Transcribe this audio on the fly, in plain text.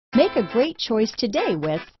Make a great choice today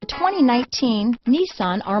with the 2019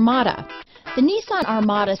 Nissan Armada. The Nissan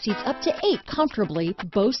Armada seats up to 8 comfortably,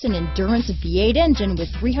 boasts an endurance V8 engine with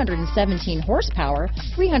 317 horsepower,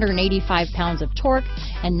 385 pounds of torque,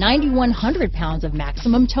 and 9,100 pounds of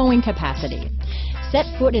maximum towing capacity. Set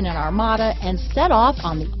foot in an Armada and set off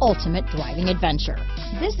on the ultimate driving adventure.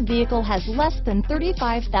 This vehicle has less than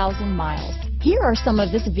 35,000 miles. Here are some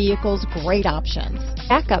of this vehicle's great options: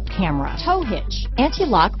 backup camera, tow hitch,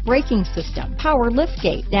 anti-lock braking system, power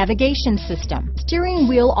liftgate, navigation system, steering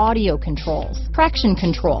wheel audio controls, traction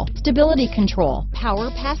control, stability control,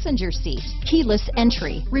 power passenger seat, keyless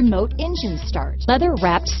entry, remote engine start,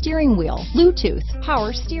 leather-wrapped steering wheel, Bluetooth,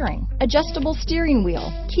 power steering, adjustable steering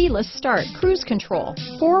wheel, keyless start, cruise control,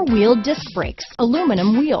 4-wheel disc brakes,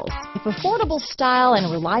 aluminum wheels. If affordable style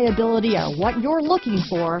and reliability are what you're looking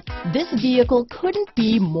for, this vehicle couldn't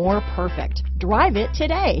be more perfect. Drive it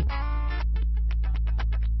today.